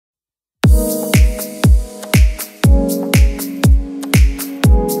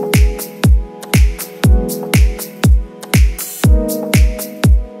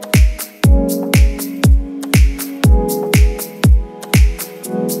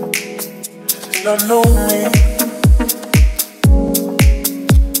not know me.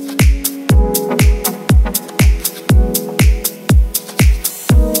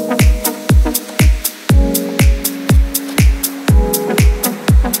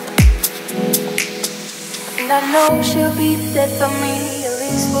 And I know she'll be the death of me, at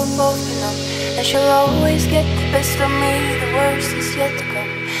least we'll both know. And she'll always get the best of me, the worst is yet to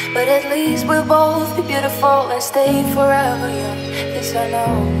come. But at least we'll both be beautiful and stay forever young. This I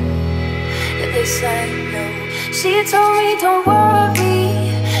know, this I know. She told me don't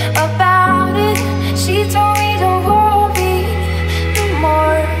worry about it. She told me don't worry no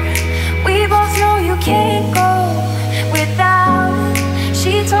more. We both know you can't go without it.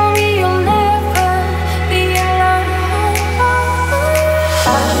 She told me you'll never be alone.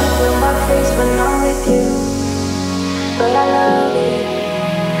 I can feel my face when I'm with you, but I love it.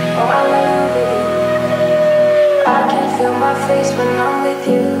 Oh, I love it. I can feel my face when I'm with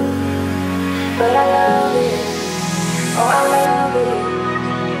you, but I love it. Oh, I love it.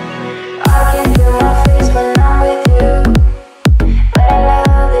 I can feel my face when I'm with you, but I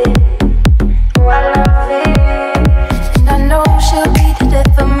love it. Oh, I love it. And I know she'll be the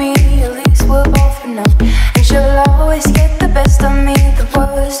death of me, at least we'll both know. And she'll always get the best of me, the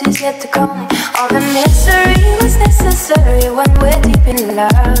worst is yet to come. All the misery was necessary when we're deep in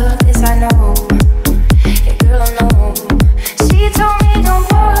love. This I know, yeah girl I know. She told me don't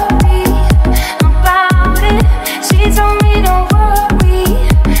worry about it. She told me don't worry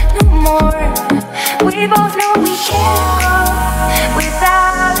no more. We both know we can't go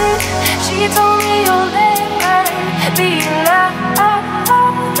without it. She told me you'll never be alone.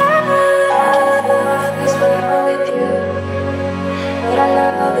 I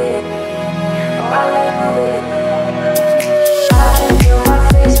love it. Oh, I love it. I can feel my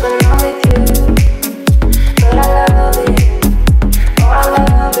face when I'm with you, but I love it. Oh, I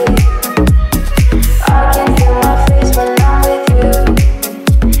love it. I can feel my face when I'm with you,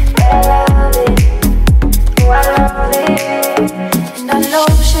 but I love it. Oh, I love it. And I know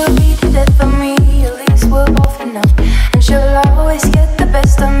she'll be the death of me, at least we'll both know. And she'll always get the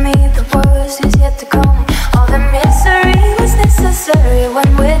best of me, the worst is yet to come. All the misery was necessary when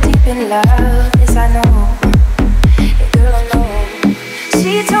we're deep in love. This I know, yeah girl I know.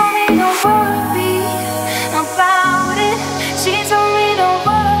 She told me don't worry about it. She told me don't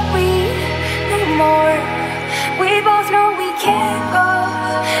worry no more. We both know we can't go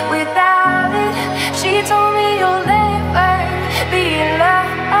without it. She told me you'll never be alone.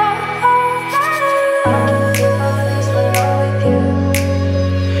 I can feel my face when I'm with you,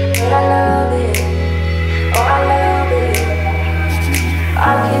 but I love it. Oh, I love it.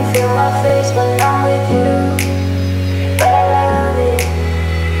 I can feel my face when I'm with you, but I love it.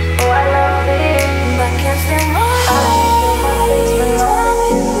 Oh, I love it. I can feel my face when I'm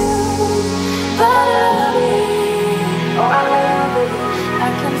with you, but I love it. Oh, I love it. I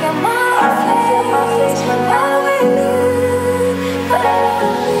can feel my face when I'm with you, but I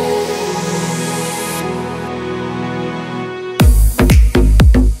love it.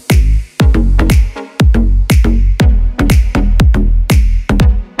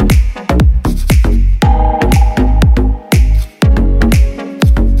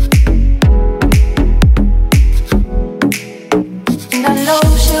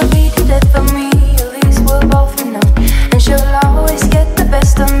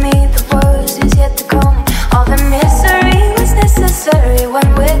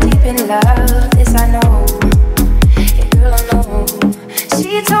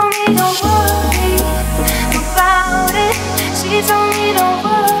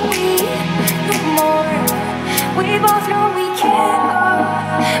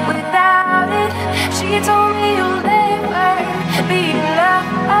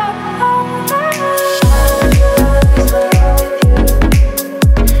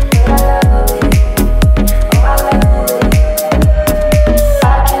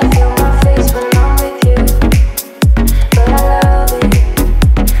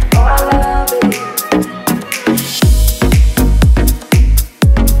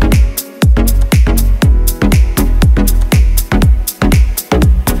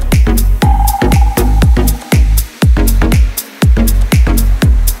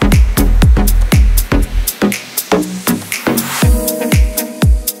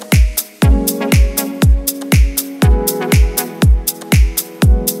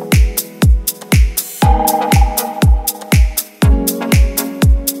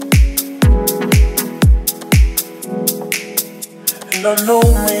 not know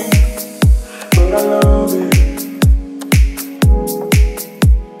me, but I love it.